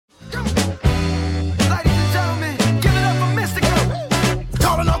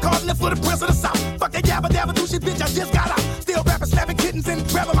bullshit, bitch, I just got out. Still rapping, slapping kittens and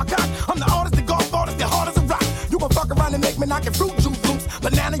grabbing my cock. I'm the artist, the golf artist, the hard as a rock. You gon' fuck around and make me knock your fruit juice loose.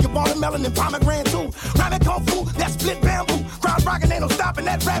 Banana, your watermelon, and pomegranate too. Rhyming kung fu, that split bamboo. Crowd rockin', ain't no stopping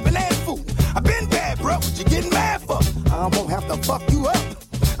that rapping ass fool. I been bad, bro, what you getting mad for? I won't have to fuck you up.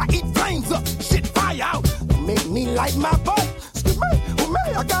 I eat flames up, shit fire out. Don't make me light my butt. Excuse me, with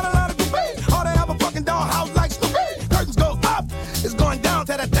me, I got a lot of debate. All they have a fucking dollhouse like Snoopy. Curtains go up, it's going down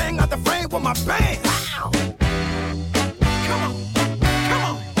to that thing out the frame with my bang. Ow. Come on, come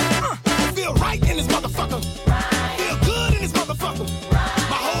on. Feel right in this motherfucker. Feel good in this motherfucker.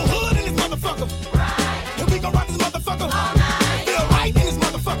 My whole hood in this motherfucker. And we gon' rock this motherfucker. Feel right in this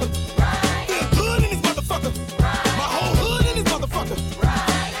motherfucker. Feel good in this motherfucker. My whole hood in this motherfucker.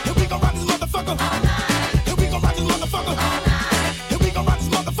 And we gon' rock this motherfucker. And we gon' rock this motherfucker. And we gon' rock this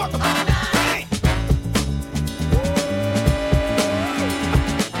motherfucker. Bang.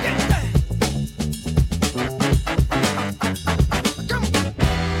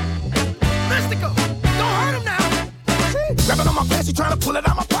 Grabbing on my pants, you trying to pull it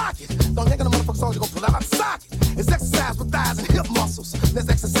out my pocket. Don't think of the motherfucker song, you gon' pull it out the socket. It's exercise with thighs and hip muscles. Let's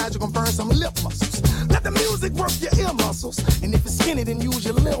exercise, you gon' burn some lip muscles. Let the music work your ear muscles. And if it's skinny, then use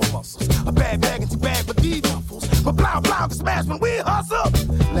your little muscles. A bad bag and two bag with these duffels. But blah can smash when we hustle.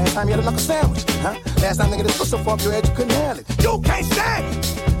 Last time you had a knuckle sandwich, huh? Last time nigga, this was so far up your head you couldn't handle it. You can't stand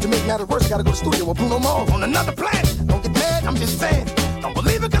it. To make matters worse, you gotta go to the studio with Bruno Mars on another planet. Don't get mad, I'm just saying. Don't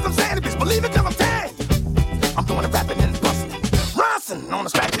believe it cause I'm saying it, bitch. Believe it cause I'm saying it. I'm doing the rapping and busting. Ronson on the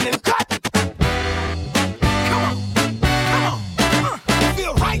scratching and cut. Come on, come on.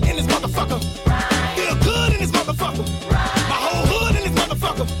 Feel right in this motherfucker. Feel good in this motherfucker. My whole hood in this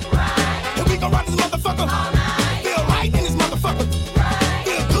motherfucker. And we gon' rock this motherfucker. Feel right in this motherfucker.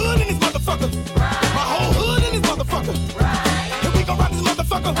 Feel good in this motherfucker. My whole hood in this motherfucker. And we gon' rock this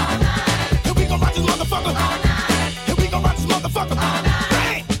motherfucker. And we gon' rock this motherfucker. And we gon' rock this motherfucker.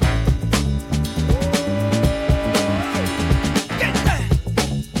 Bang!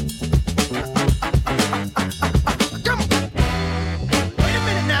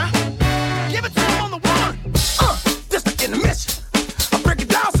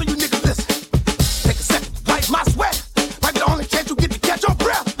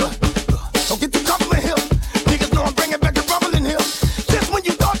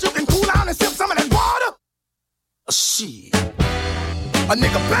 A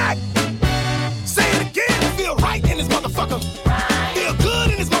nigga back. Say it again. Feel right in this motherfucker. Feel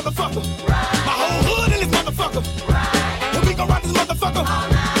good in this motherfucker. My whole hood in this motherfucker. And we gon' rock this motherfucker.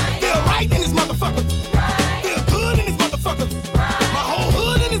 Feel right in this motherfucker. Feel good in this motherfucker. My whole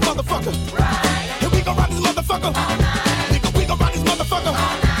hood in this motherfucker. And we gon' rock this motherfucker. Nigga, we gon' rock this motherfucker.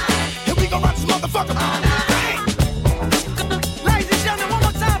 And we gon' rock this motherfucker. Ladies and gentlemen, one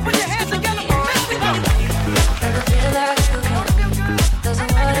more time, put your hands together for Mexico. Never feel like you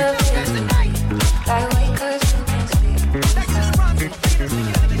doesn't wanna feel tonight. Like wait, cause you can speak.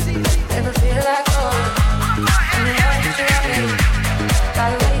 Never feel like going. And you want to drop it.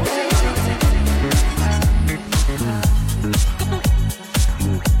 Like wait, cause you can speak.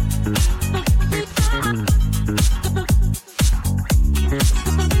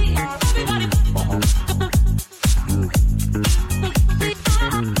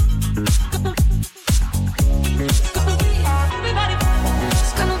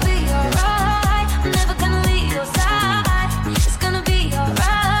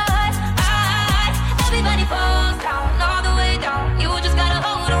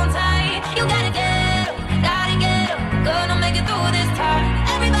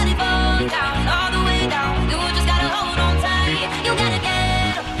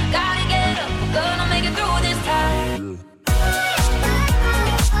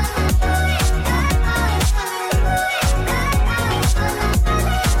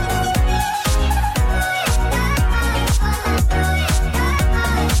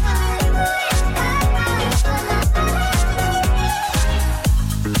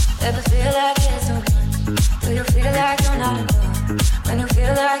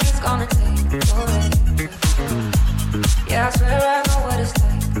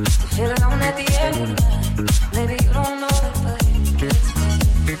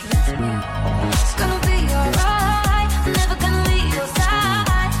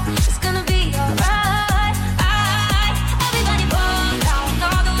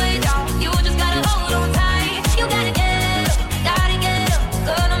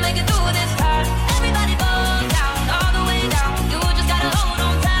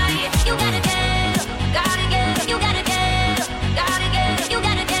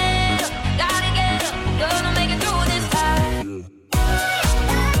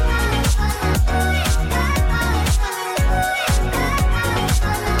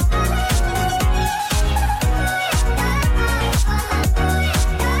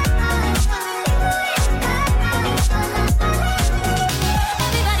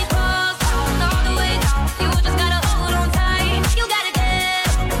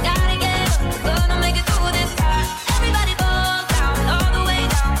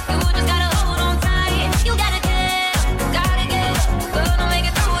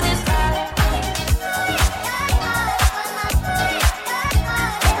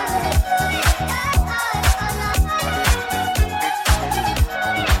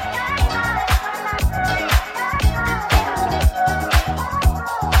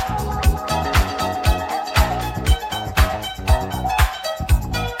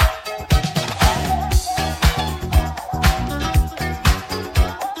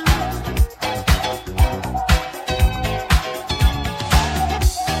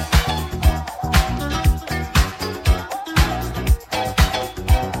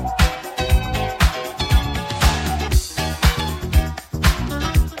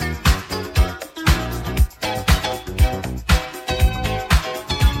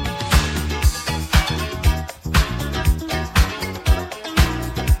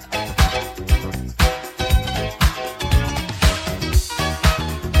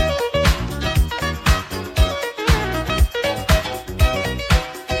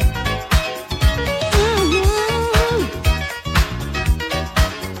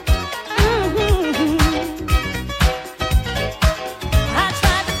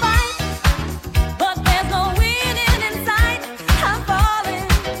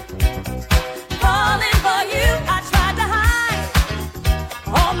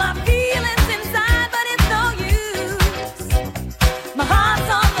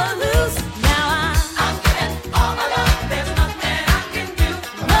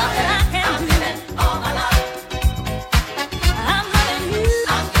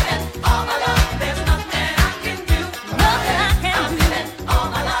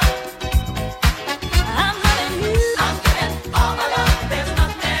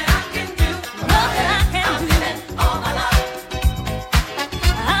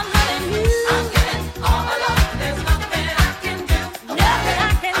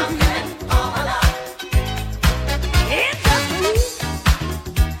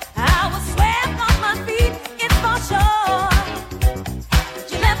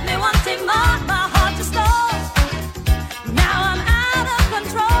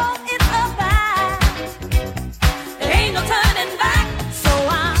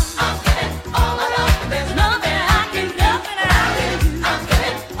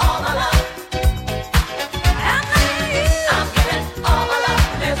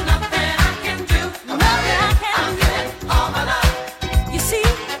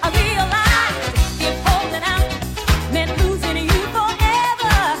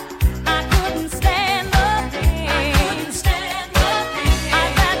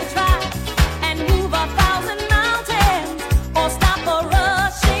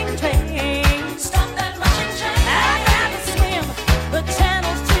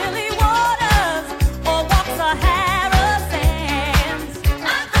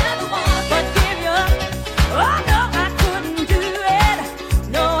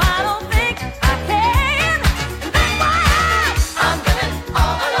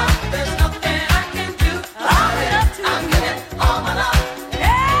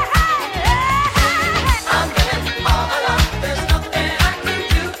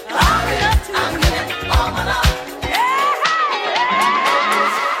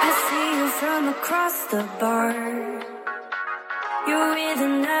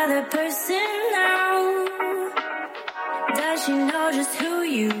 another person now? Does she know just who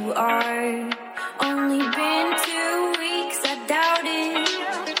you are? Only been 2 weeks, I doubt it.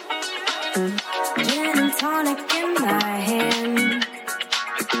 Gin and tonic in my hand,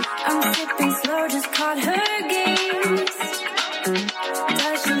 I'm sipping slow, just caught her gaze.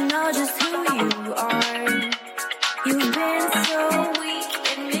 Does she know just who you are? You've been so weak,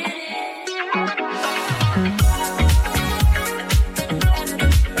 admit it.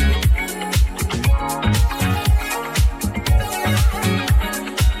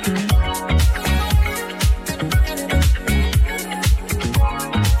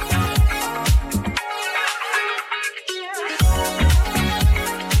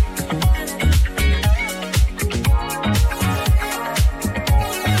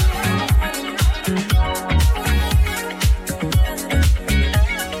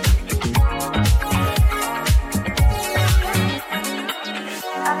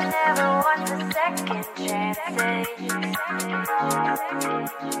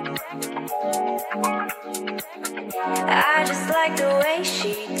 I just like the way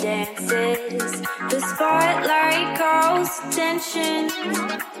she dances. The spotlight calls attention.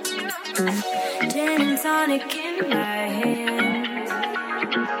 Gin and tonic in my hand.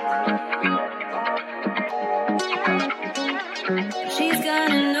 She's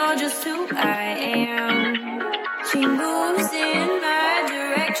gonna know just who I am. She moves in my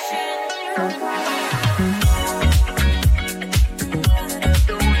direction.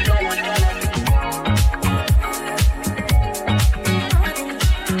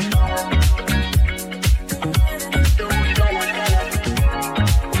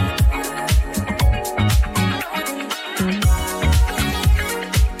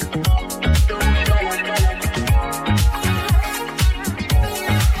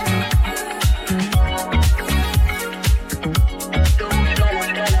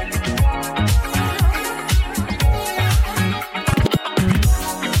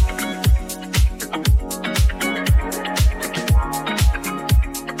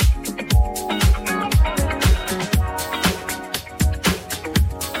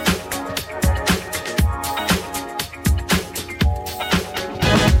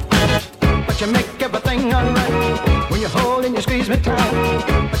 You make everything alright when you hold and you squeeze me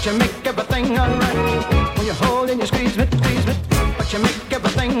tight. But you make everything alright when you hold and you squeeze me, squeeze me. But you make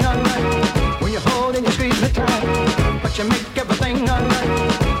everything alright when you hold and you squeeze me tight. But you make everything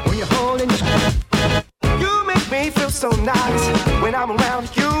alright when you hold and you squeeze. You make me feel so nice when I'm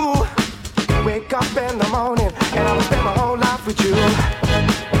around you. Wake up in the morning and I will spend my whole life with you.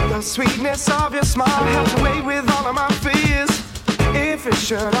 The sweetness of your smile helps away with all of my fears. If it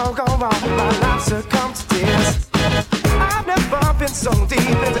should all go wrong, my life succumbs to tears. I've never been so deep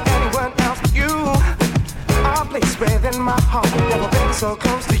into anyone else but you. A place within my heart, never been so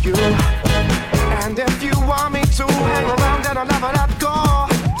close to you. And if you want me to hang around, then I'll never let go.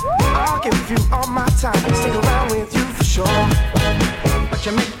 I'll give you all my time, stick around with you for sure. But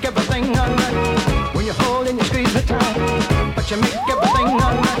you make everything alright when you hold and you squeeze me tight. But you make everything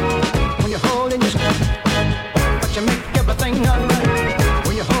alright when you hold and you squeeze. But you make everything alright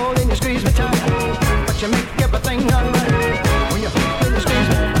when you hold and you squeeze me tight. But you make everything alright when you hold and you squeeze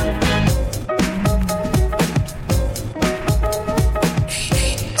me.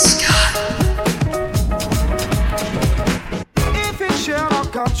 If it should all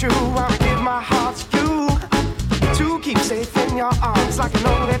come true, I'll give my heart to you. To keep safe in your arms like I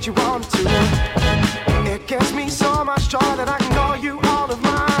know that you want to. It gives me so much joy that I can call you all of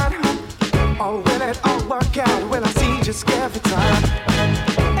mine. Oh, will it all work out? Will I see just every time?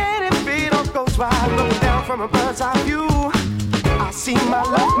 And if it all goes right, looking down from a bird's eye view, I see my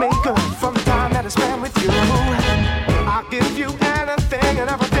love made good from the time that I spent with you. I'll give you anything and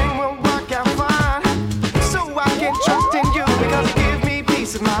everything will work out fine. So I can trust in you because you give me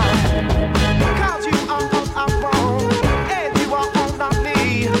peace of mind. Cause you are all I want, and you are all I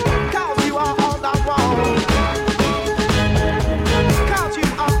need. Cause you are all I want. Cause you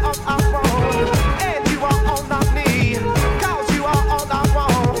are all I want, and you are all I need. Cause you are all I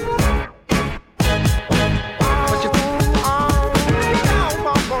want. What you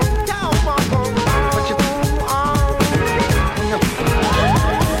when you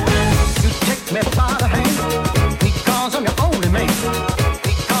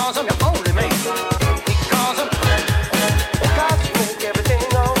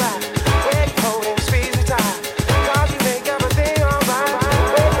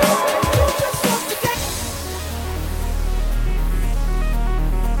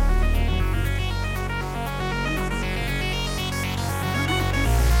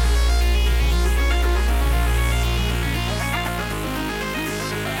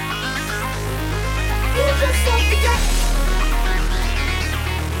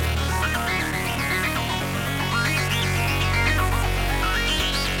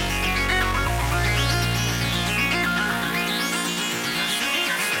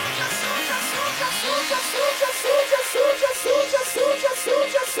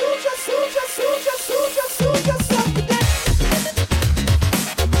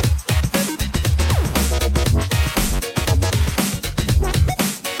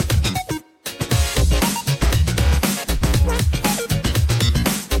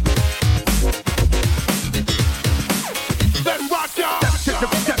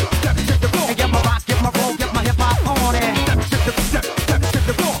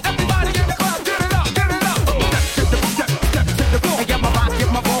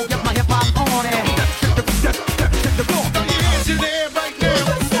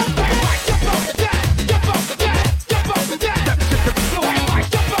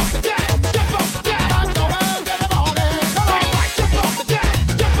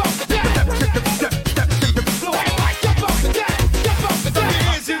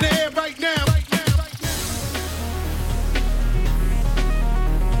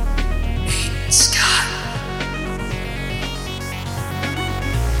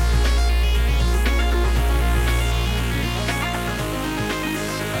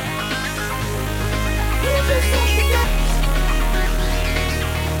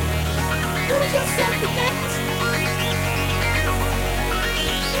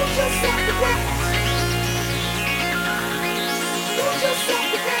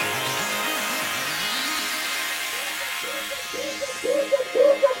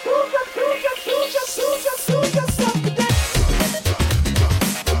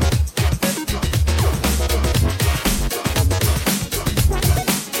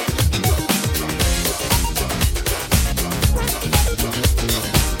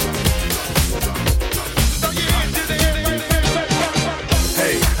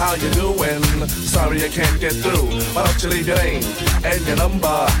how you doing? Sorry I can't get through. Why don't you leave your name and your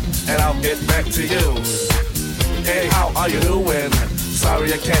number, and I'll get back to you. Hey, how are you doing?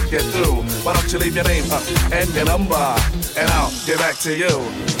 Sorry I can't get through. Why don't you leave your name and your number, and I'll get back to you.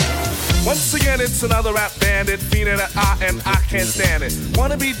 Once again, it's another rap bandit, feeding an eye and I can't stand it.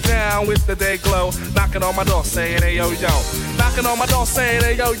 Wanna be down with the day glow, knocking on my door saying, hey yo yo. Knocking on my door saying,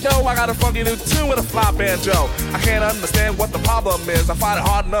 hey yo yo, I got a funky new tune with a fly banjo. I can't understand what the problem is, I find it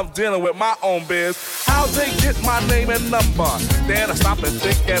hard enough dealing with my own biz. How'd they get my name and number? Then I stop and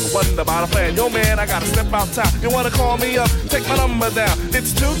think and wonder about a plan. Yo man, I gotta step out town. You wanna call me up? Take my number down.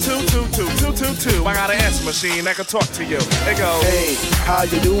 It's 2222222. I got an answer machine that can talk to you. It goes, hey, how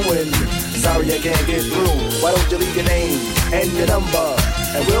you doing? Sorry I can't get through. Why don't you leave your name and your number,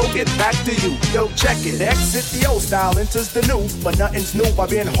 and we'll get back to you. Yo, check it. Exit the old style, enters the new. But nothing's new by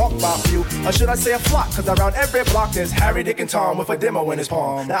being hawked by a few. Or should I say a flock? Cause around every block there's Harry, Dick, and Tom with a demo in his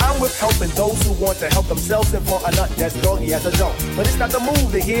palm. Now I'm with helping those who want to help themselves and for a nut that's doggy as a dog. But it's not the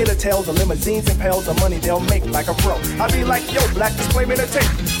move to hear the tales of limousines and pails of money they'll make like a pro. I be like, yo, black display me the tape.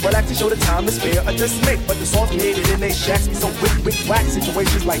 Relax to show the time is fair or just make. But the songs created in they shacks be so wick, whack.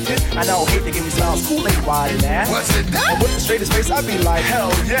 Situations like this, I now hate to give me smiles, Kool-Aid wide and ass. What's it done? And with the straightest face, I be like,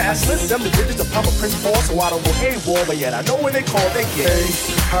 hell yeah. I slip them the digits to Papa Prince Paul, so I don't go AWOL, but yet I know when they call, they get. Hey,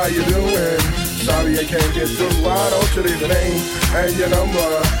 how you doing? Sorry I can't get through. Why don't you leave your name and your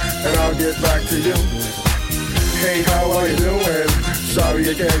number, and I'll get back to you. Hey, how are you doing? Sorry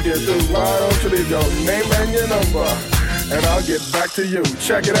I can't get through. Why don't you leave your name and your number, and I'll get back to you.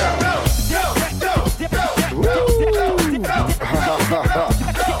 Check it out.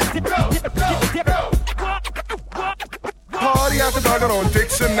 Party after dark on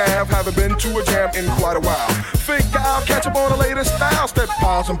Dixon Ave. Haven't been to a jam in quite a while. Figure I'll catch up on the latest style. Step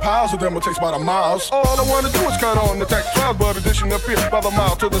piles and piles of them will take about a mile. All I wanna do is cut on the tech trials, but addition appears by the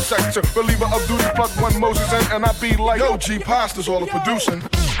mile to the sector. Reliever of duty, plug one Moses in, and I be like, yo, G Pasta's all the producing.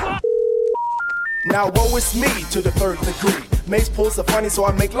 Now woe is me to the third degree. Mace pulls the funny, so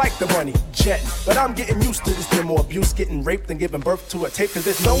I make like the money. Jet. But I'm getting used to this demo abuse, getting raped and giving birth to a tape. Cause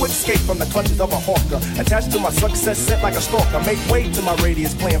there's no escape from the clutches of a hawker. Attached to my success, sent like a stalker. Make way to my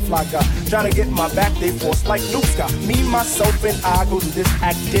radius, playing fly guy. Trying to get in my back, they force like Luke Scott. Me, myself, and I go through this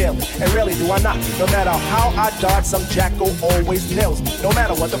act daily. And rarely do I not. No matter how I dodge, some jacko always nails me. No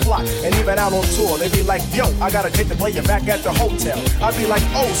matter what the plot. And even out on tour, they be like, yo, I gotta take the player back at the hotel. I be like,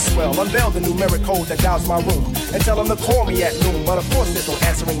 oh, swell, unveil the numeric code that dials my room. And tell them to call me at noon. But of course there's no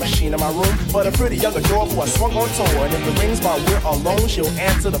answering machine in my room. But a pretty young adore who I swung on tour. And if it rings while we're alone, she'll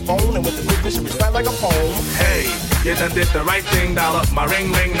answer the phone. And with the quickness she'll recite like a poem. hey, you done did the right thing, dial up my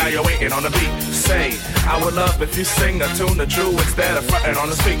ring ring, now you're waiting on the beat. Say, I would love if you sing a tune the true instead of fronting on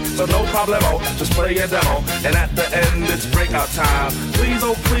the speak. So no problemo, just play your demo, and at the end it's breakout time. Please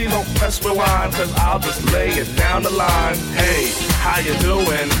don't press rewind, cause I'll just lay it down the line. Hey, how you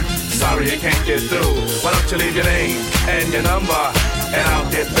doing? Sorry I can't get through. Why don't you leave your name and your number, and I'll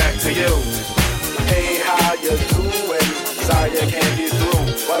get back to you. Hey, how you doing? Sorry I can't get through.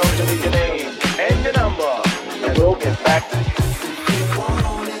 Why don't you leave your name and your number, and we'll get back to you.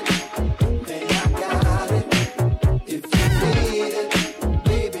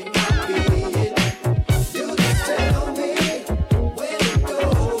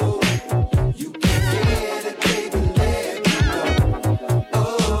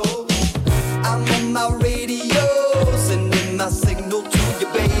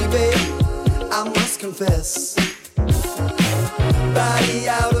 Confess, body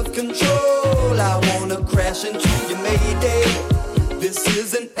out of control. I wanna crash into your Mayday. This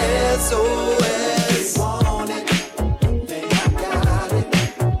is an SOS. Want it, then I got it.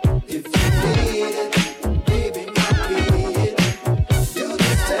 If you need it, baby, I'll be it. You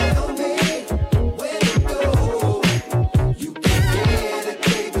just tell me where to go. You can get it,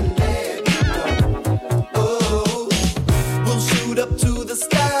 baby, let me know. Oh, we'll shoot up to the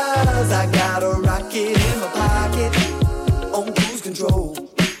stars. I got a rocket in my pocket, on cruise control.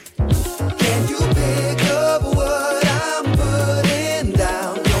 Can you pick up what I'm putting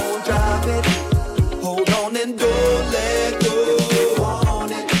down? Don't drop it,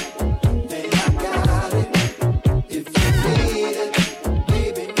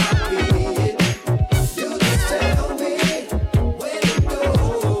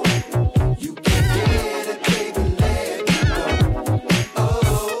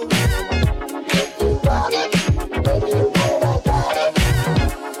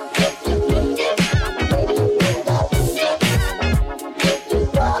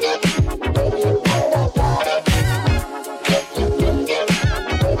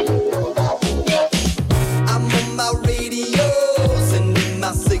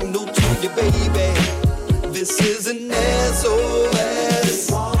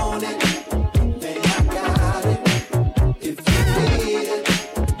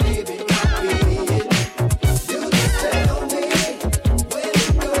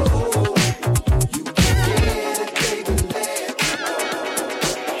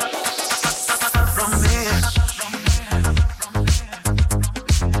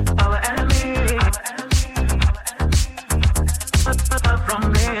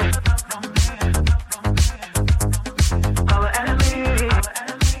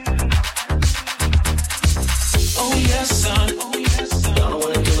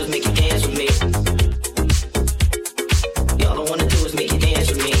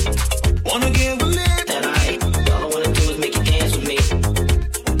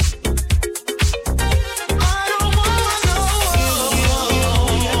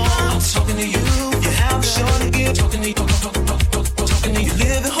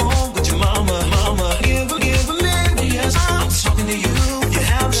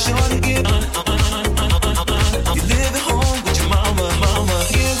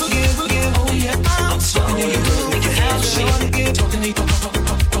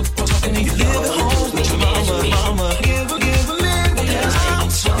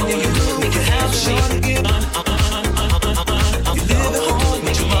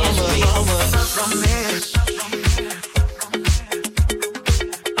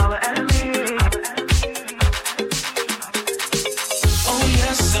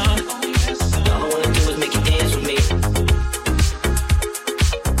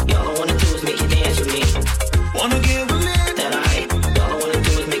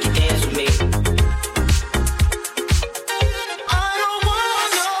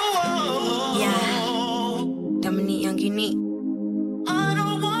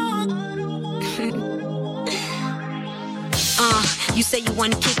 You say you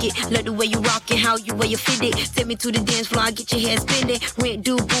wanna kick it, love the way you rock it, how you wear your fit it. Take me to the dance floor, I get your head spinning. Rent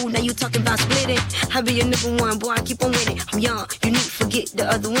due, boo, now you talking about splitting. I be your number one, boy, I keep on winning. I'm young, you need to forget the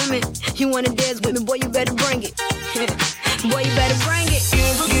other women. You wanna dance with me, boy, you better bring it. Boy, you better bring it.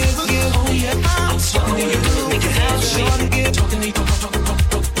 Oh yeah, I'm talking to you, make it happen. Talking to you,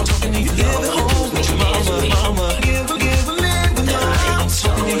 talking to you, give it home with your mama. Give a man the night. I'm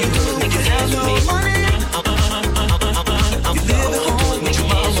talking to you, make it happen. Money. You live at home with your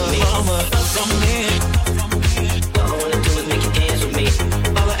mama. From me, all I wanna do is make you dance with me.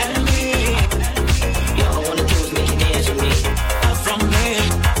 All I me, all I wanna do is make you dance with me. From me,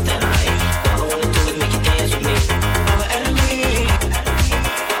 tonight, all I wanna do is make you dance with me. All I me,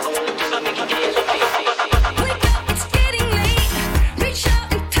 all I wanna do is make you dance with me. Wake up, it's getting late. Reach out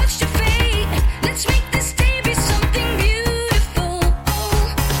and touch your fate. Let's make this day be something beautiful.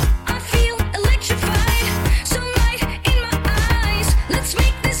 I feel electrified, some light in my eyes. Let's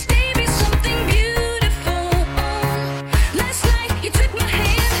make this day be something beautiful. Last night you took my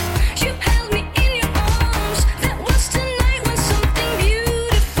hand, you held me in your arms. That was tonight when something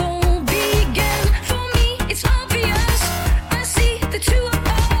beautiful began. For me, it's obvious. I see the two of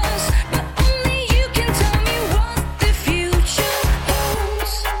us, but only you can tell me what the future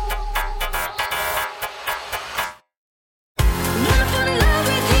holds. Wanna fall in love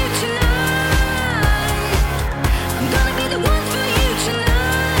with you tonight. I'm gonna be the one for you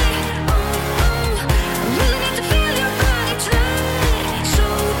tonight. I really need to feel your body tonight. So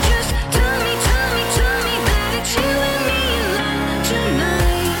just tell me that it's you and me in love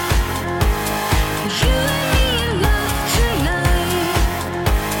tonight. You and me in love tonight.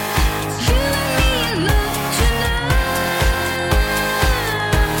 You and me in love tonight.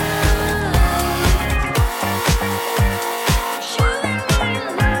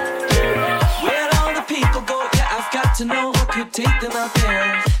 Where'd all the people go? Yeah, I've got to know what could take them out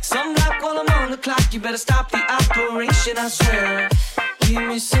there. Some night while I'm on the clock, you better stop the operation, I swear. Give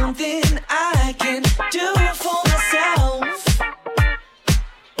me something I can do for myself.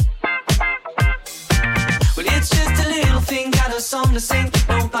 Well, it's just a little thing, got a song to sing,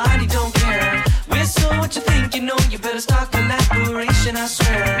 nobody don't care. Whistle what you think, you know you better start collaboration, I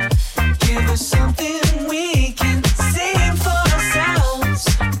swear. Give us something we can sing for ourselves.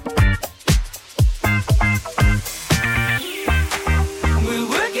 We're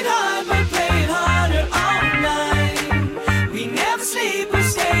working hard, but playing harder all night. We never sleep, we're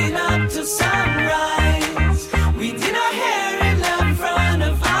staying up till sunrise. We did our hair and love in front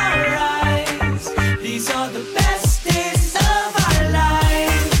of our eyes. These are the best days of our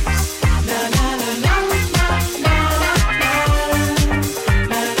lives. Na na na na na na na.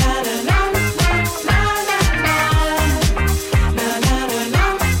 Na na na na na na na. Na na na na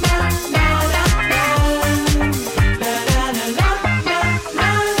na na na. Na na na na na.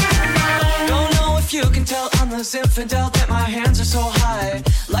 Don't know if you can tell I'm the infidel that my hands are so high.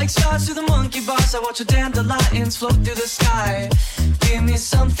 Like stars through the monkey bars, I watch the dandelions float through the sky. Give me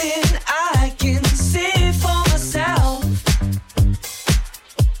something I can see for myself.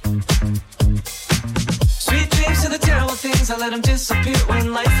 Sweet dreams are the terrible things, I let them disappear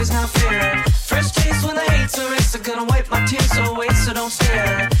when life is not fair. Fresh taste when the hate's erased, I'm gonna wipe my tears away, so don't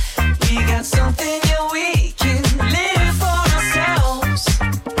stare. We got something, yeah, we can live for ourselves.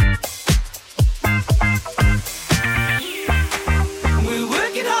 We're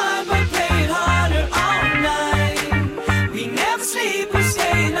working hard, but playing harder all night. We never sleep, we're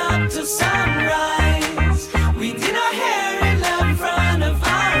staying up till sunrise. We did our hair and love in front of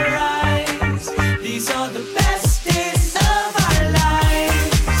our eyes. These are the best days of our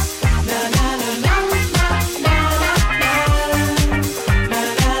lives. Na na na na na na na na. Na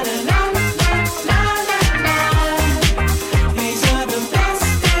na na na na na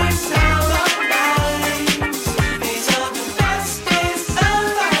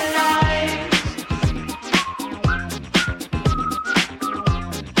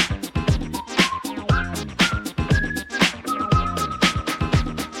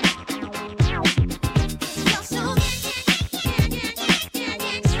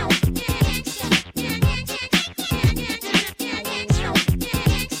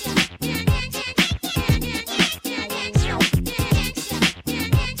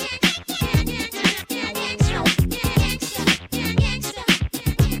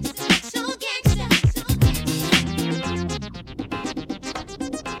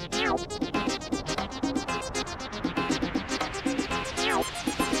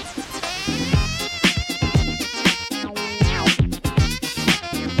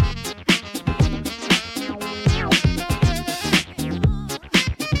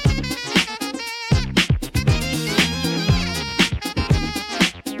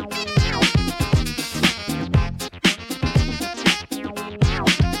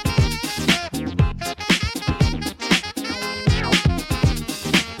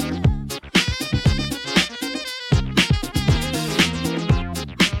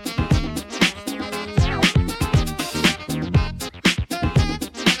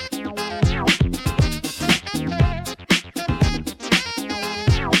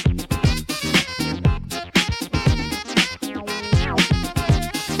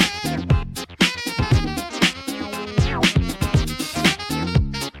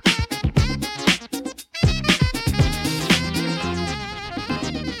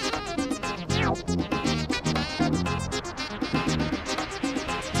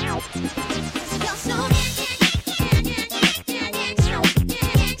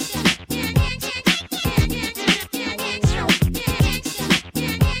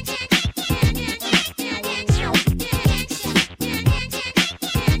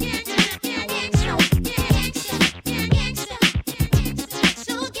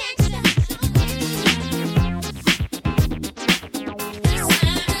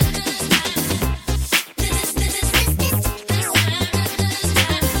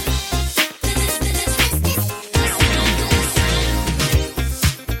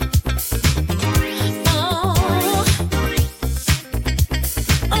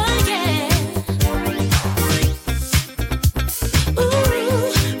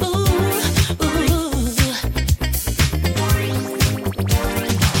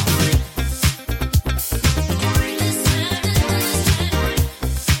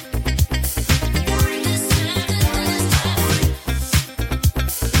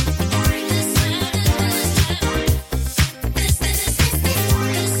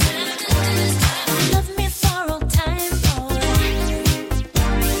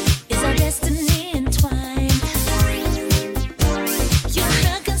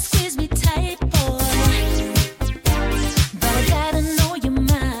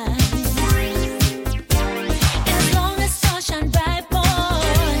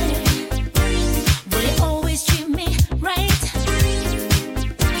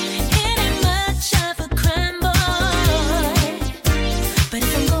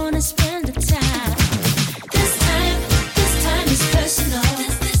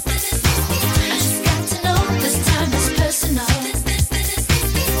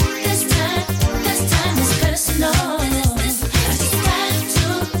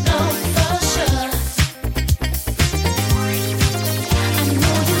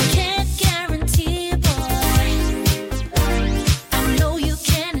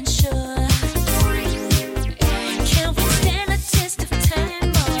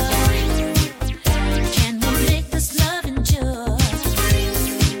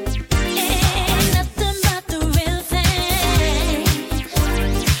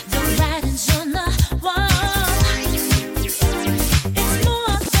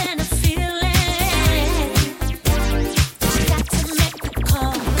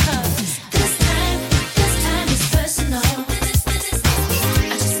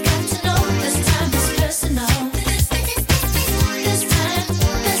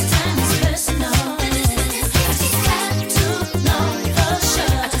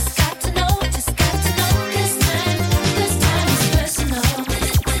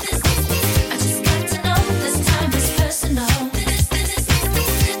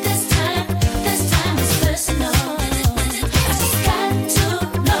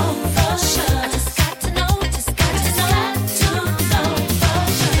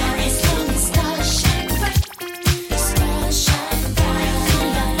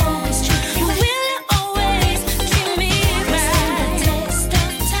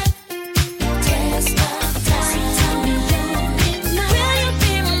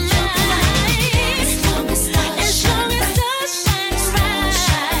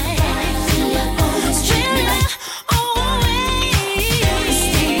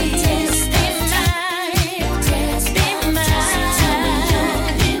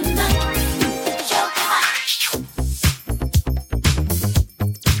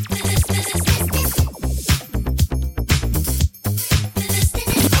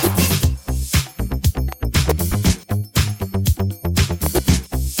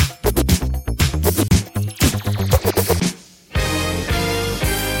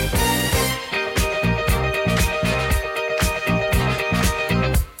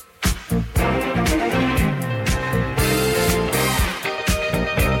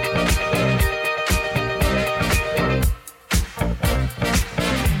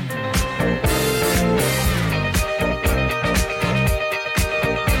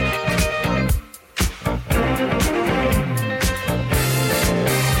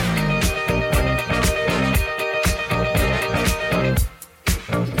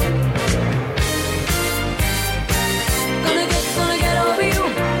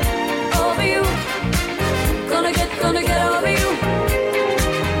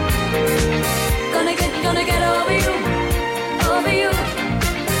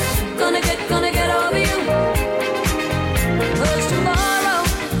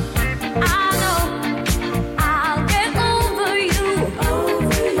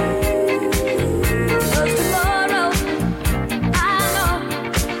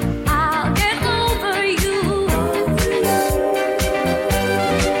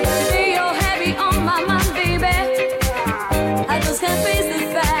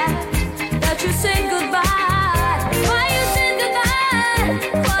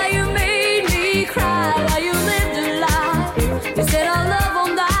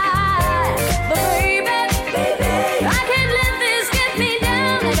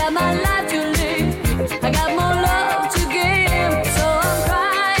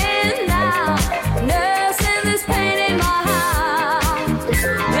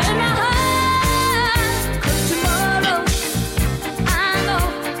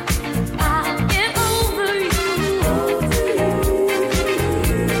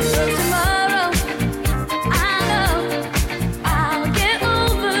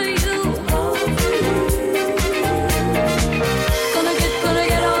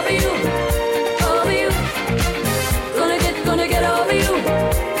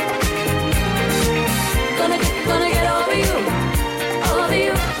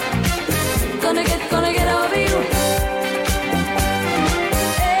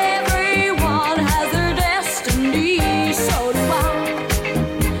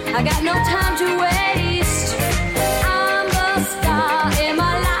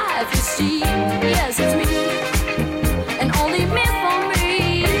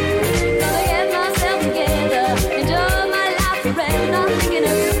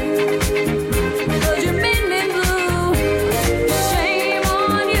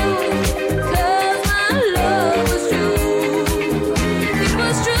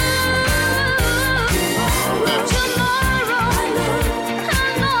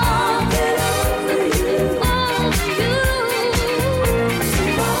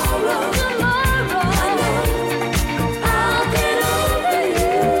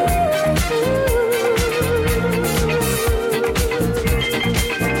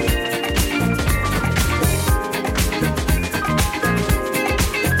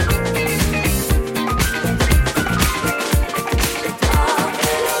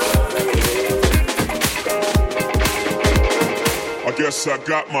Yes, I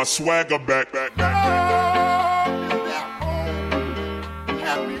got my swagger back.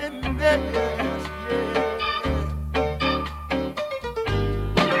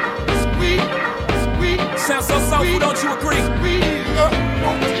 Sounds so soulful, don't you agree?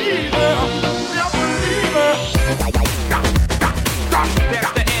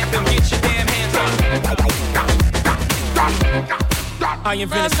 That's the anthem, get your damn hands up. I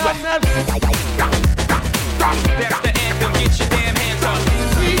invented sweat. That's the anthem, get your damn hands up.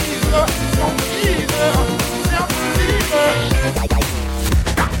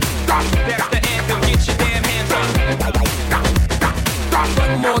 That's the anthem, get your damn hands up.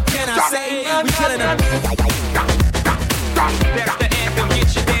 What more can I say? We killing them. That's the anthem, get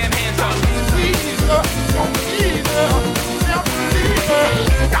your damn hands up.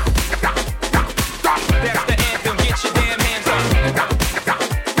 That's the anthem, get your damn hands up.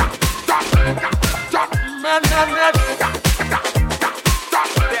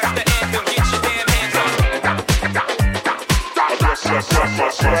 That's the anthem, get your damn hands up.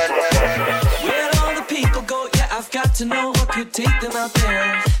 Where all the people go, yeah, I've got to know what could take them out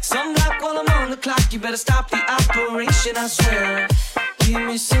there. Some knock while I'm on the clock, you better stop the operation, I swear. Give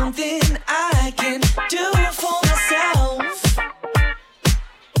me something I can do for myself.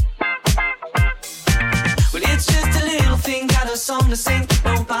 Well, it's just a little thing, got a song to sing,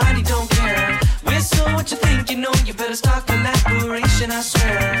 nobody don't care. Whistle what you think, you know you better start collaboration, I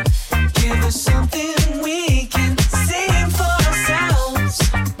swear. Give us something we can sing for ourselves.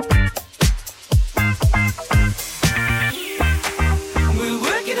 We're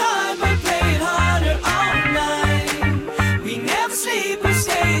working hard, but playing harder all night. We never sleep, we're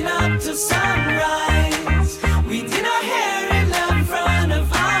staying up till sunrise. We did our hair and love in front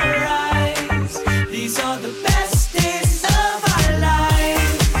of our eyes. These are the best days of our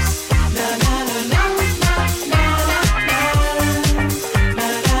lives. Na na na na na na na na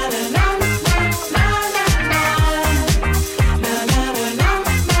na na na na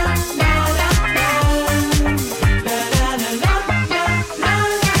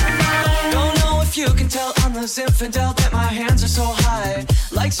infidel that my hands are so high.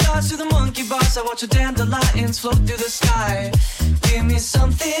 Like stars through the monkey bars, I watch the dandelions float through the sky. Give me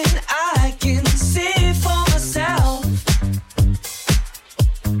something I can see for myself.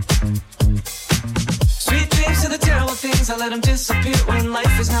 Sweet dreams are the terrible things, I let them disappear when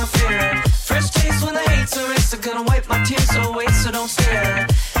life is not fair. Fresh taste when the hate's erased, I'm gonna wipe my tears away, so don't stare.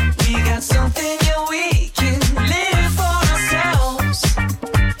 We got something, yeah, we can live for ourselves.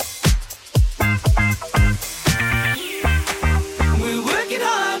 We're working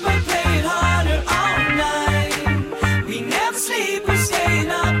hard, but playing harder all night. We never sleep, we're staying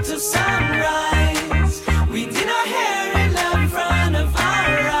up till sunrise. We did our hair and love in front of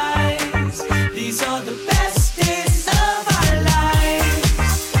our eyes. These are the best days of our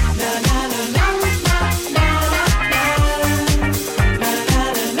lives. Na na na na na na na na na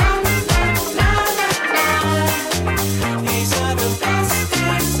na na na. These are the best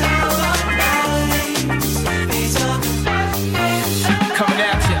days of our lives. These are the best days of our lives. Coming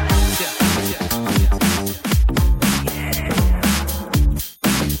at ya.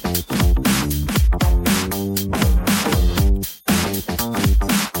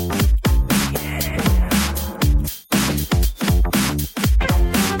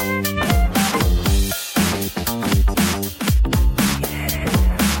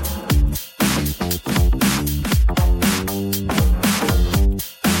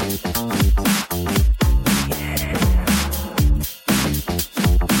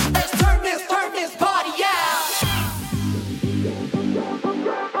 Let's turn this party out.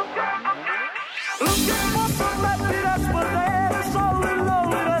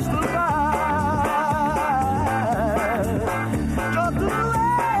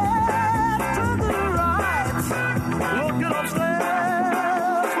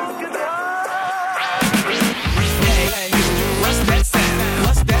 What's that sound?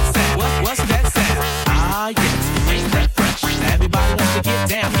 What's that sound? What's that sound? Ah, yes, ain't that fresh? Everybody wants to get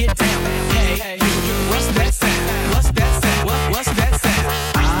down, get down. Hey, what's that sound? What's that sound? What's that sound?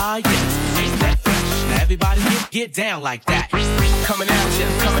 Ah, yes, ain't that fresh? Everybody get down like that. Coming at ya,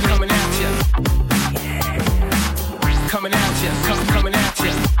 coming at ya. Coming at ya, coming at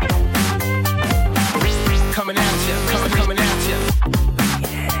ya. Coming at ya, coming at ya.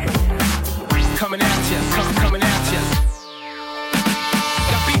 Coming at ya, coming at ya.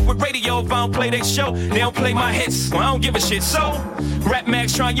 Got beef with radio if I don't play their show. They don't play my hits, well, I don't give a shit. So, Rap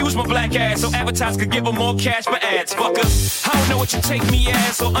Max try and use my black ass so advertisers could give them more cash for ads. Fucker, I don't know what you take me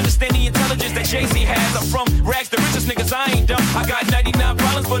as or understand the intelligence that Jay-Z has. I'm from rags, the richest niggas, I ain't dumb. I got 99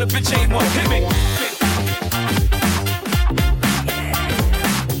 problems, but a bitch ain't one. Hit me.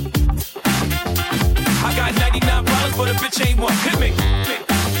 a bitch ain't one. Hit me.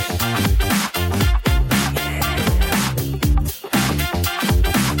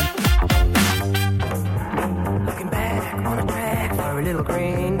 Looking back on a track for a little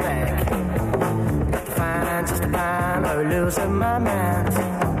greenback. Got the fine, just a fine, or losing my mind.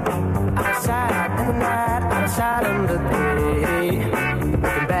 Outside in the night, outside in the day.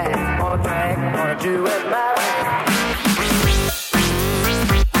 Looking back on a track, wanna do it my way.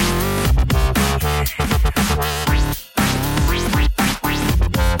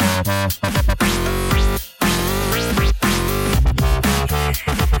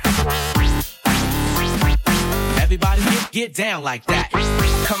 Everybody get down like that.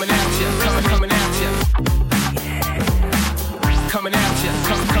 Coming at ya, coming at ya. Coming at ya,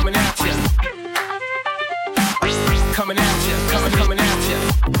 coming at ya. Coming at ya, coming at ya.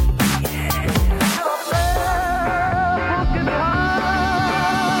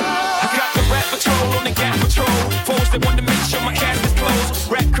 I got the rap patrol on the Gap patrol. Foes that want to make sure my cash is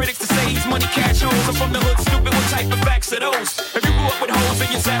closed. Rap critics to say he's money cash holes. I'm from the hood, stupid. What type of facts are those? If you grew up with hoes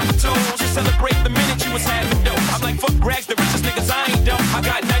in your zapper toes, you celebrate the minute you was having dope. I'm like, fuck rags, the richest niggas, I ain't dumb. I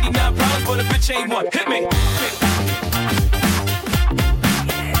got 99 problems, but a bitch ain't one. Hit me.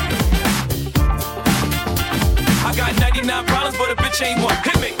 I got 99 problems, but a bitch ain't one.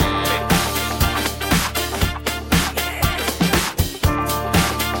 Hit me.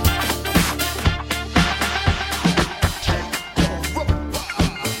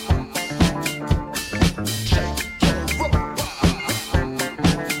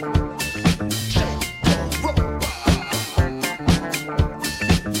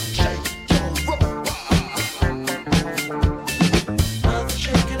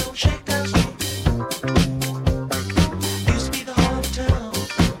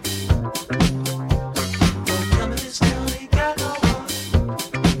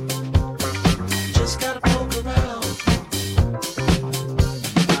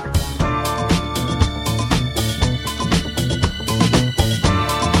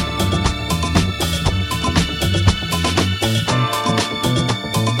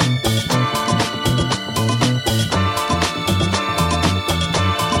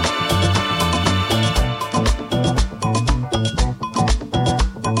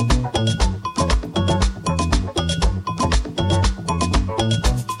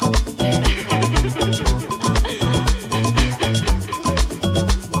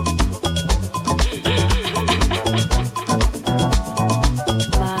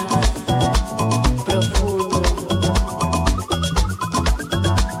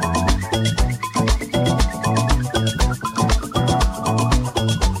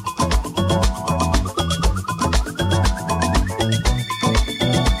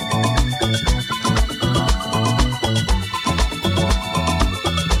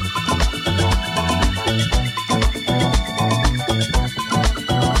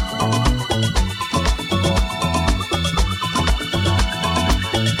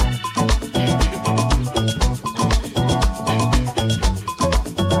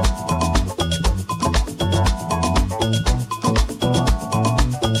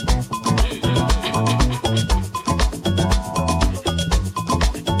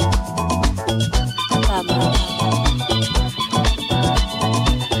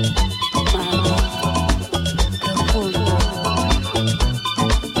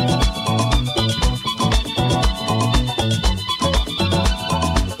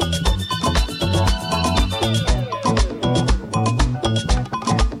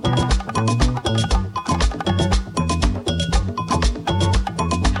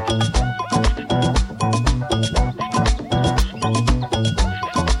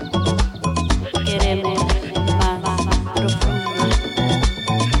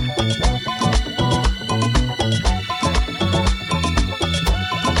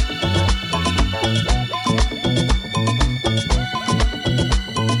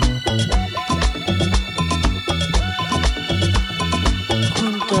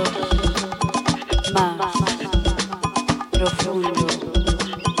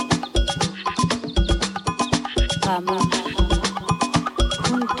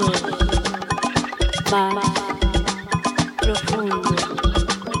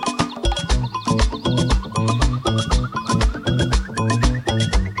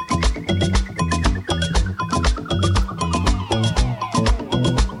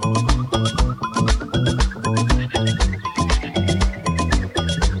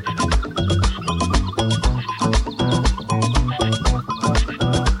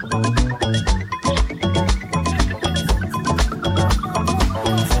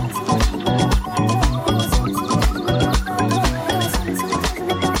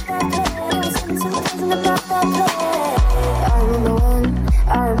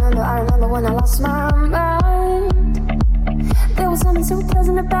 lost my mind. There was something so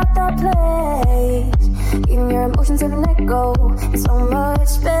pleasant about that place. Even your emotions didn't let go in so much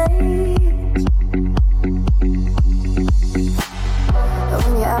space. But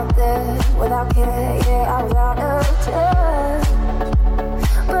when you're out there without care, yeah, I was out of touch.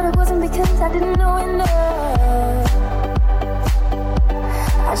 But it wasn't because I didn't know enough.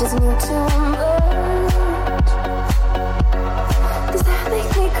 I just knew too much. Does that make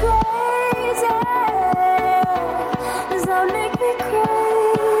me crazy? Does that make me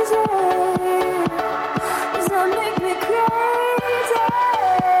crazy? Does that make me crazy?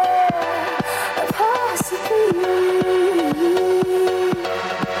 Possibly.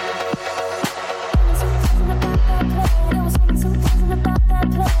 There was something so pleasant about that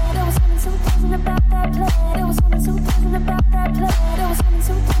play. There was something so pleasant about that play. There was something so pleasant about that play. There was something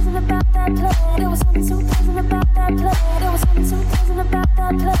so pleasant about that play. There was something so pleasant about that play. There was something so pleasant about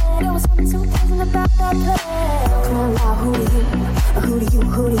that play. There was something so pleasant about that play. Come on now, who do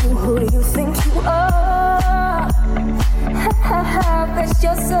you think you are? That's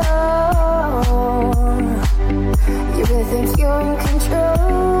your soul. You really think you're in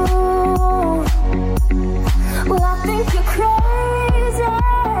control? Well, I think you're crazy.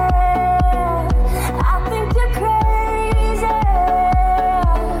 I think you're crazy.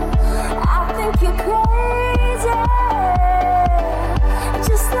 I think you're crazy.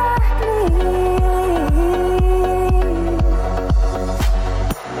 Just like me.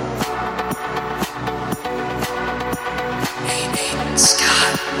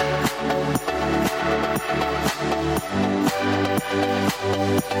 Scott.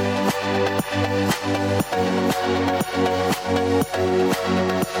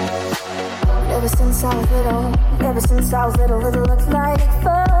 Ever since I was little, it looked like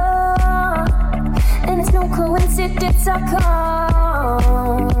fun. And it's no coincidence I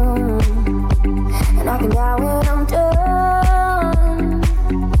come. And I can die when I'm done.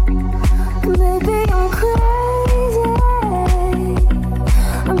 Maybe I'm crazy.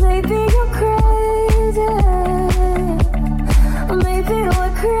 Maybe you're crazy. Maybe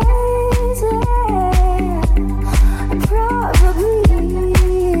we're crazy. Probably.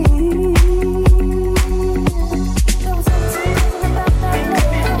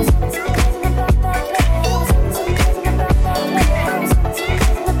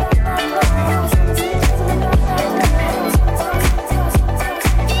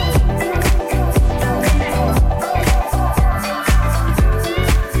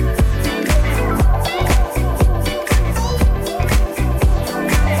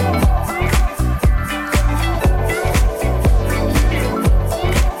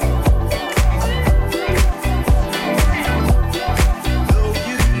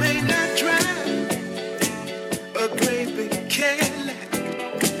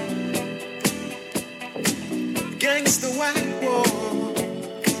 Gangsta white wall,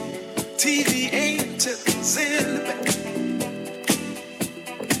 TV antennas in the back.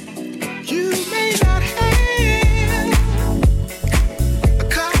 You may not have a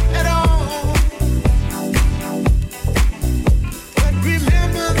car at all, but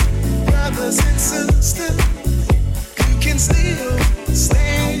remember, brothers and sisters, you can still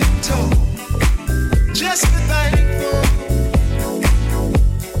stand tall. Just be thankful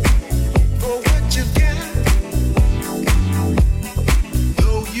for what you've got.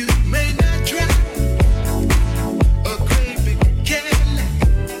 Though you may not drive a great big Cadillac,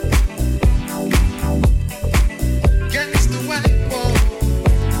 against the white wall,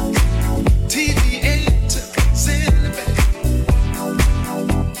 TV antennas in the back.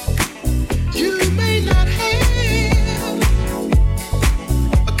 You may not have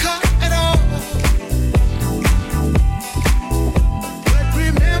a car at all, but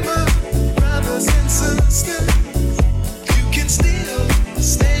remember, brothers and sisters, you can still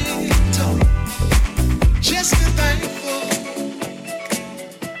stand tall. Just be thankful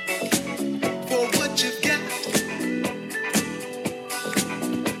for what you've got.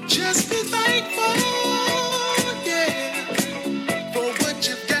 Just be thankful, yeah, for what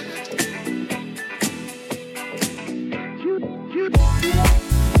you've got.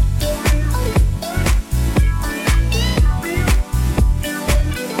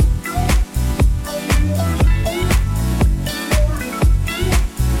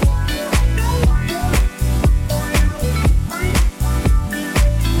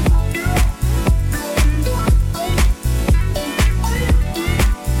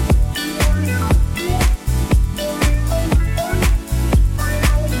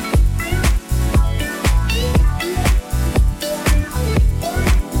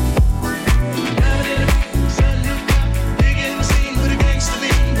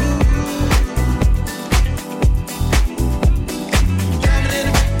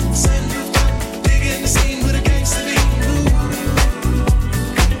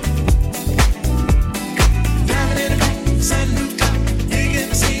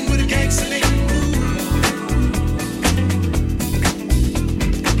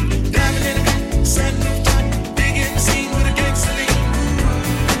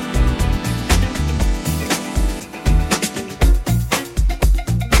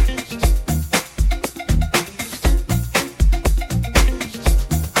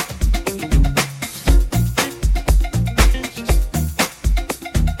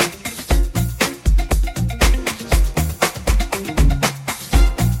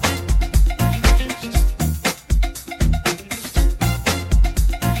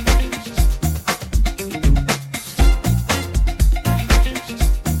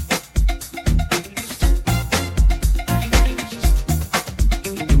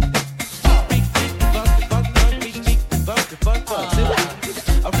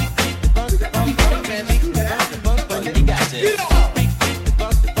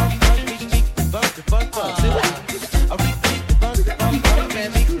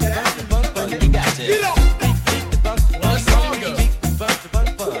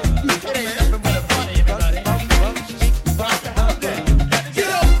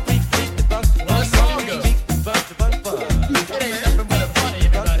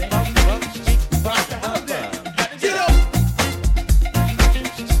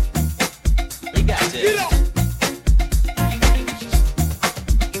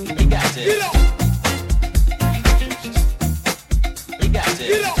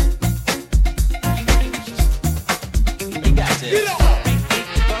 Get up.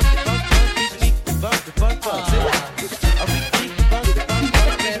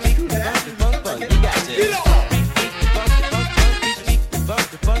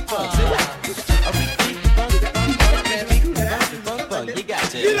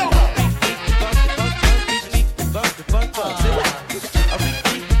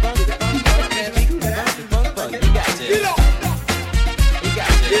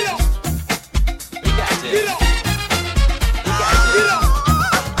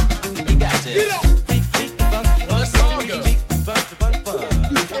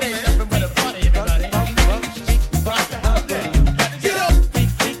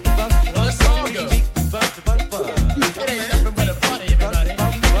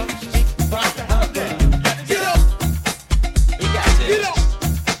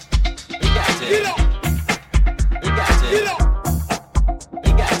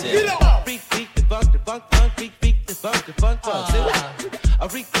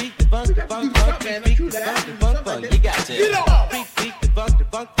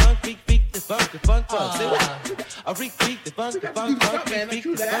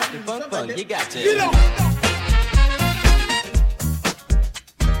 You got to. Get up.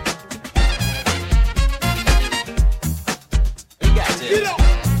 Get up. Get up.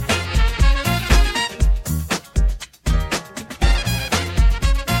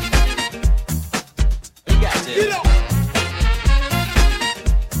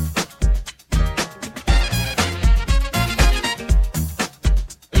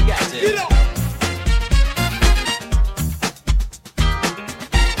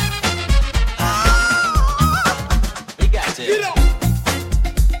 Get up. Get up.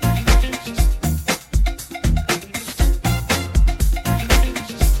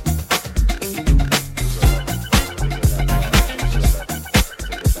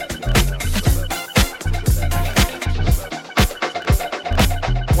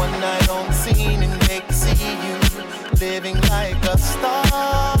 One night on the scene and they can see you living like a star.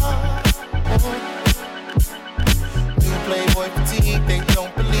 New Playboy fatigue, they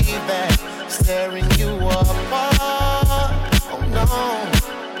don't believe that, staring you apart. Oh no.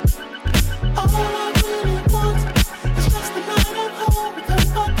 All I really want is just a night at home with a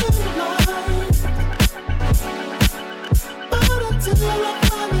fucking light. But until I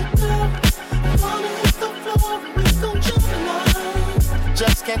find a girl, I wanna hit the floor and we gon' jump tonight.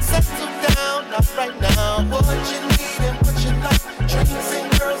 Just can't settle down, not right now. What you need and what you like, drinks and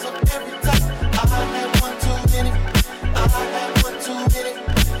girls of every type. I had one too many, I had one too many.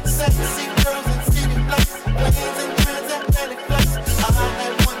 Sexy girls and city lights, planes and transatlantic flights. I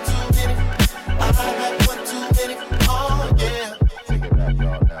had one too many, I had one too many. Oh yeah. Take it back,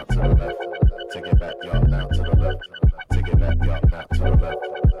 y'all, now to the left. Take it back, y'all, now to the left. Take it back, y'all, now to the left.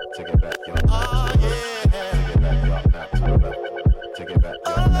 Take it back, y'all, now to the left. Take it back, y'all, now to the left. Take it back,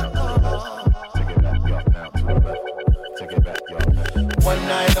 y'all, now to the left. Take it back, y'all, now to the left. Take it back, y'all, now to the left. One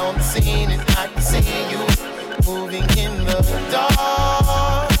night on the scene and I can see you moving in the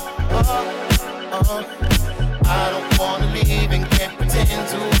dark. I don't wanna leave and can't pretend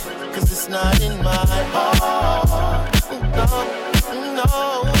to, 'cause it's not in my heart. No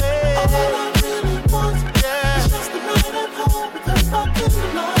way. All I really want is just a night at home with a fucking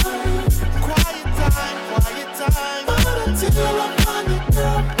light. Quiet time. But until I find a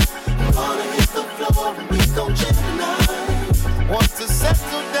girl, I'm gonna hit the floor and we gon' jam tonight. Want to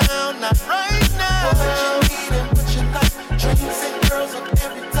settle down, not right now. What you need and what you like, drinks and girls of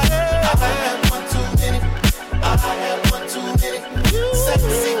every type. I had one too many, I had one too many.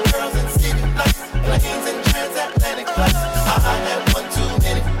 Sexy girls and city lights, planes and transatlantic flights. I had one too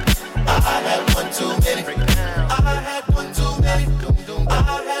many, I had one too many. I had one too many,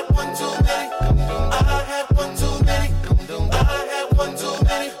 I had one too many. I had one too many, I had one too many. I had one too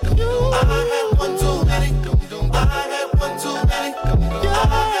many, I had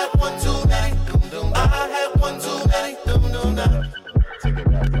one too many. I had one too many, I had one too many. Take it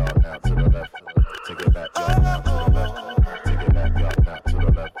back, y'all, now to the left. Take it back, y'all, now to the left. Take it back, y'all, now to the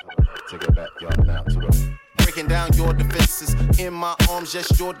left. Take it back, y'all, now to the left. Breaking down your defenses. In my arms, yes,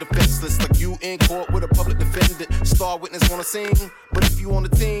 you're defenseless. Like you in court with a public defendant. Star witness wanna sing, but if you on the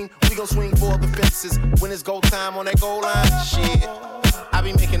team, we gon' swing for the fences. When it's go time on that goal line, shit, I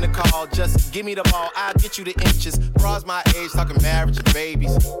be making the call. Just give me the ball, I'll get you the inches. Bras my age, talking marriage and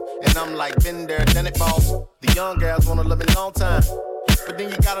babies. And I'm like, been there, done it, boss. The young girls wanna live a long time. But then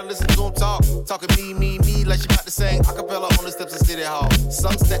you gotta listen to them talk. Talking me, like she about to sing acapella on the steps of City Hall.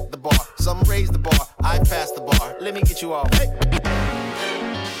 Some set the bar, some raise the bar. I pass the bar, let me get you off. Hey.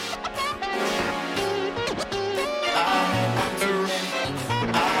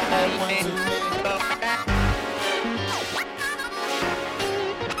 I had one too many.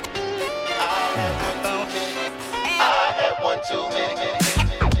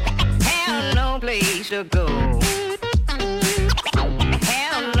 to go.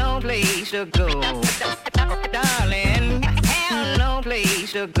 Have no place to go. Darling, have no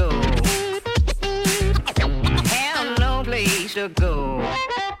place to go. Have no place to go.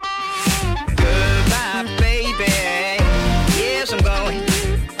 Goodbye, baby. Yes, I'm going.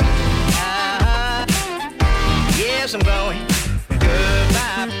 Yes, I'm going.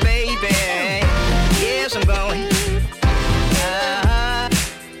 Goodbye, baby. Yes, I'm going.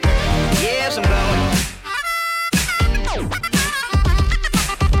 Yes, I'm going.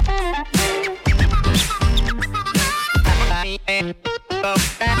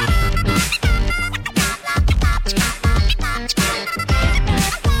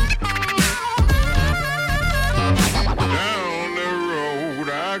 Down the road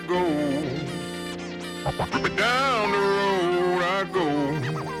I go. Down the road I go.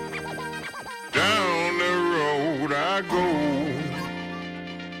 Down the road I go.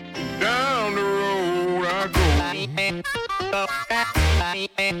 Down the road I go.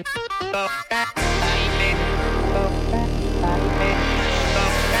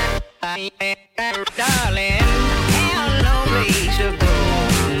 Darling, have no place to go.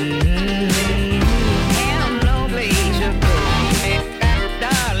 Have no place to go.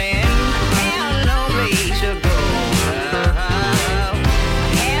 Darling, have no place to go.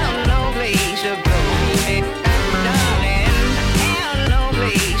 Have no place to go. Darling, have no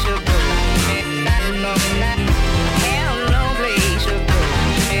place to go. Have no place to go.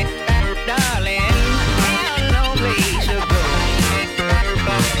 Darling, have no place to go.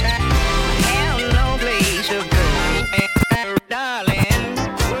 Have no place to go. Darling,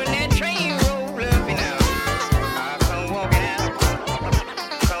 when that train roll up and out, I come walking out.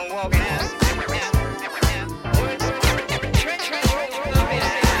 Come walking out. When that train roll up and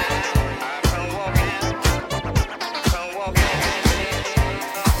out, I come walking out. Come walking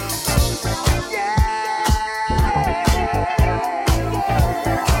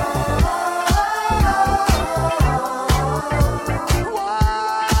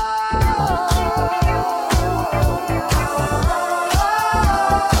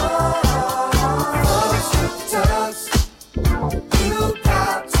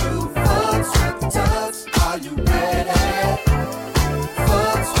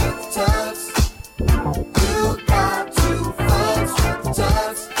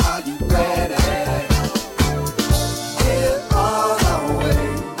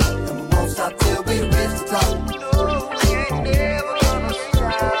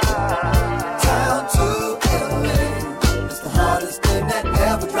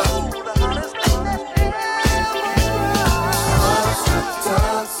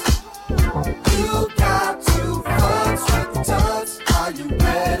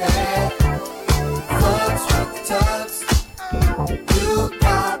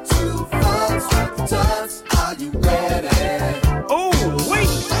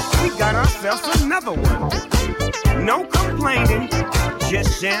another one. No complaining,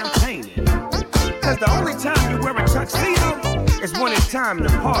 just champagning. Cause the only time you wear a tuxedo is when it's time to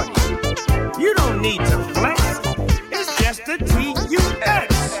party. You don't need to flex, it's just the T-U-X.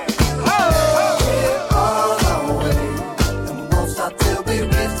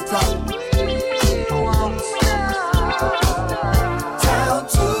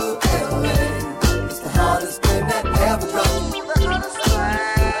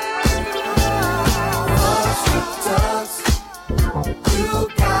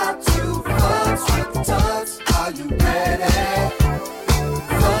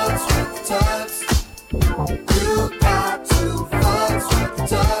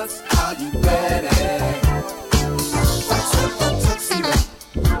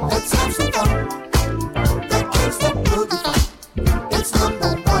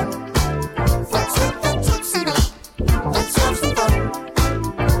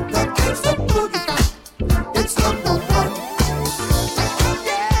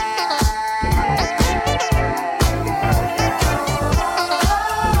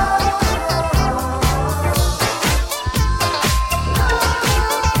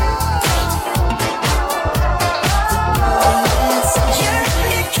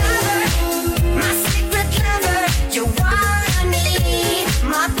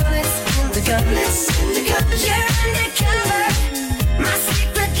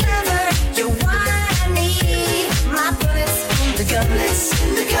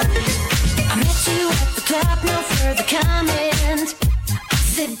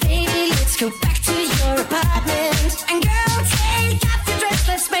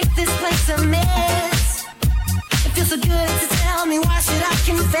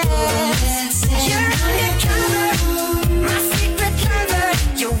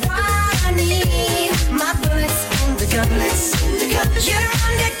 My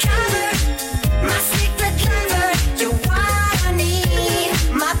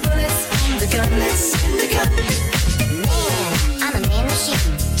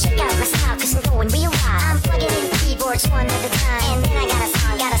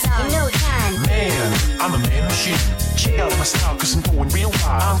machine. Check out my style, cause I'm going real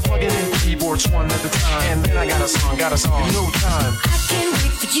wild. I'm plugging in keyboards one at a time. And then I got a song in no time. I can't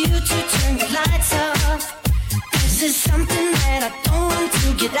wait for you to turn your lights off. This is something that I don't want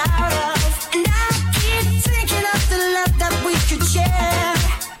to get out of. And I keep thinking of the love that we could share.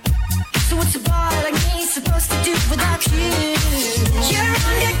 So what's a boy like me supposed to do without you? You're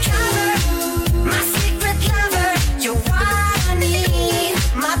undercover, my secret lover. You're what I need.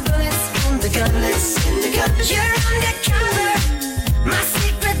 My bullets in the gun, let's in the gun. You're undercover, my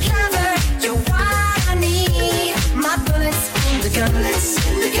secret lover. You're what I need. My bullets in the gun, let's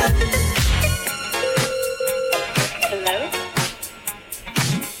in the gun. Hello?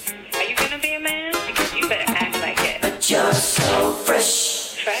 Are you gonna be a man? Because you better act like it. But you're so fresh.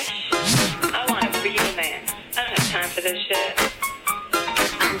 Fresh? I want a real man. I don't have time for this shit.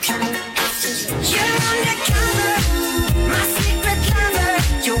 I'm coming after you. You're undercover, my secret lover.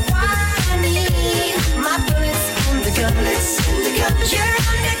 You're what I need. My bullets in the gun, let's in the gun. You're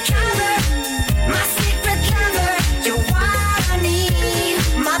undercover, my secret lover. You're what I need.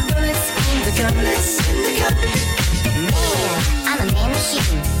 My bullets in the gun, let's in the gun. Yeah, I'm a man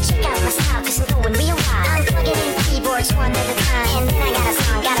machine. Check out my style, cause I'm going real wild. I'm plugging in keyboards one at a time. And then I got a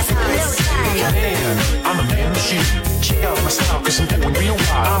song in no time. Man, I'm a man machine. Check out my style, cause I'm going real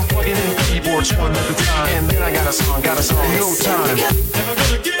wild. I'm plugging in keyboards one at a time. And then I got a song in no time. Never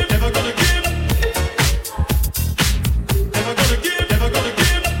gonna give, never gonna give. Never gonna give, never gonna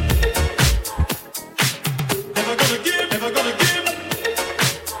give. Never gonna give, never gonna give.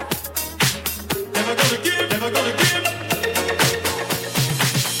 Never gonna give, never gonna give.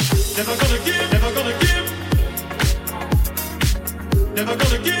 Never gonna give, never gonna give. Never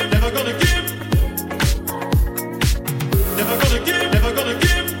gonna give, never gonna give. Never gonna give, never gonna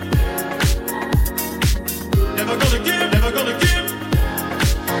give. Never gonna give, never gonna give.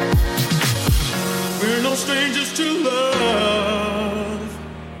 We're no strangers to love.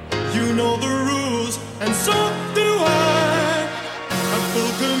 You know the rules, and so do I. Have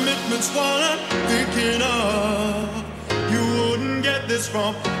full commitment's what I'm thinking of. You wouldn't get this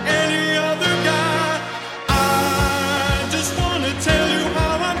from any other guy. I just wanna tell you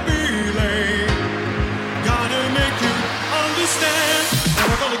how I'm feeling. Gotta make you understand.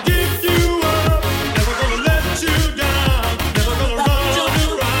 Never gonna give you up. Never gonna let you down. Never gonna run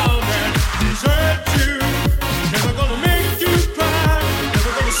around and desert you. Never gonna make you cry.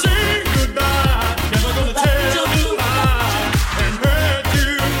 Never gonna say goodbye. Never gonna tell you lie and hurt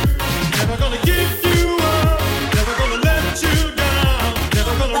you. Never gonna give you up. Never gonna let you down.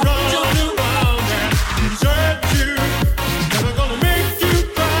 Never gonna run around and desert you. Never gonna make you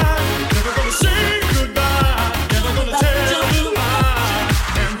cry. Never gonna say goodbye. Never gonna tell you lie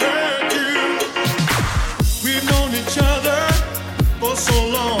and hurt you. We've known each other for so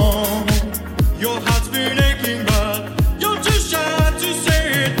long. Your heart's been aching, but you're too shy to say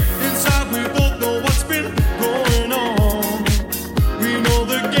it. Inside we both know what's been going on. We know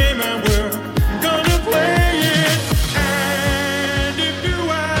the game and we're gonna play it. And if you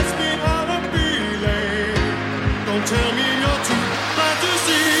ask me how I'm feeling, don't tell me you're too blind to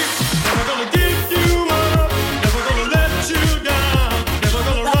see. Never gonna give you up. Never gonna let you down. Never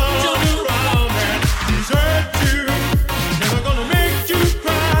gonna run around and desert you. Never gonna make you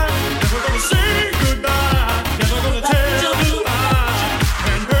cry. Never gonna say goodbye. Never gonna tell you lie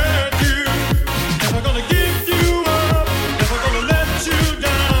and hurt you. Never gonna give you up. Never gonna let you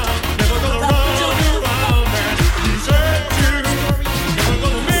down. Never gonna run around and desert you. Never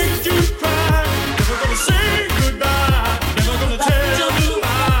gonna make you cry. Never gonna say goodbye. Never gonna tell you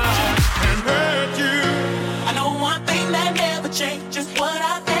lie and hurt you. I know one thing that never changes. What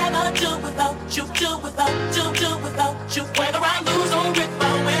I'd never do without you, do without you, do without you. Whether I lose or if I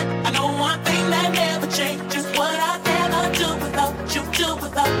win, I know one thing that never changes. What I'd never do without you, do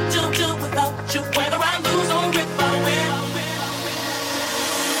without you, do without you. Whether I lose or if I win.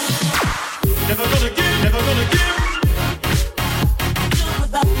 Never gonna give, never gonna give.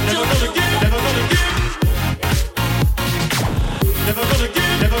 Never gonna give, never gonna give. Never gonna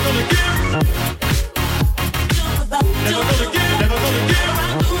give, never gonna give. Never gonna give, never gonna give.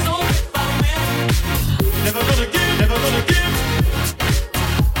 Never gonna give, never gonna give.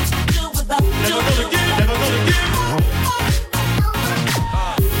 Never gonna give, never gonna give.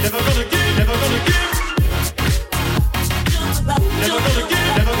 Never gonna give, never gonna give. Never gonna give,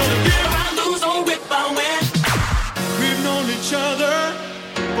 never gonna give. We've known each other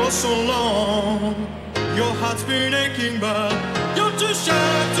for so long. Your heart's been aching, but you're too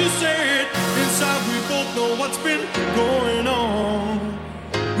shy to say it. Inside we both know what's been going on.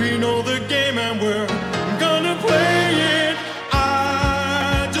 We know the game and we're gonna play it.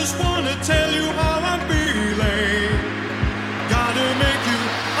 I just wanna tell you how I'm feeling.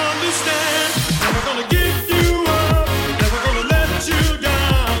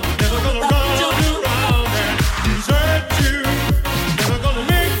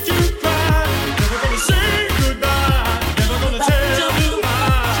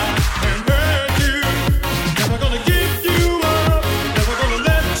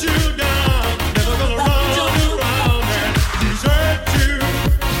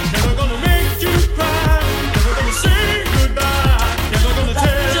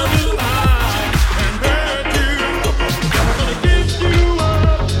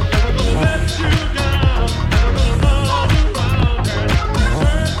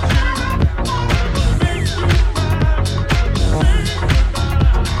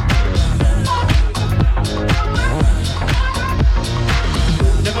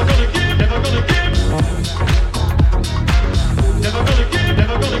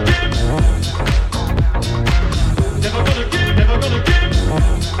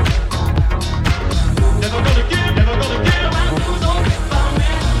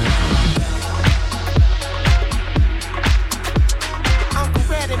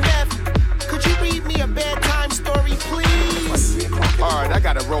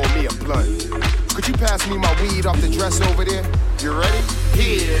 could you pass me my weed off the dresser over there? You ready?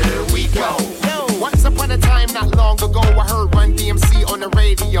 Here we go. Once upon a time, not long ago, I heard Run DMC on the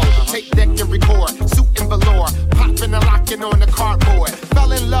radio. Tape deck and record, suit and velour, popping and locking on the cardboard.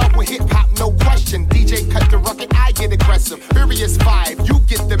 Fell in love with hip hop, no question. DJ cut the record, I get aggressive. Furious 5, you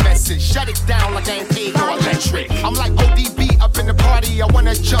get the message. Shut it down like I ain't paid no electric. I'm like ODB up in the party. I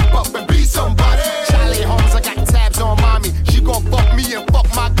wanna jump up and be somebody. Charlie Holmes, I got tabs on mommy. She gon' fuck me and fuck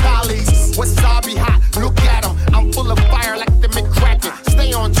my colleagues. Wasabi hot, look at him. I'm full of fire like the McCracken.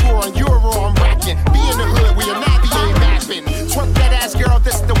 Stay on tour on Euro, I'm racking. Be in the hood where your navy ain't mapping. Twerk that ass girl,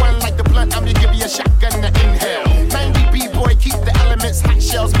 this the one like the blunt. I'm gonna give you a shotgun to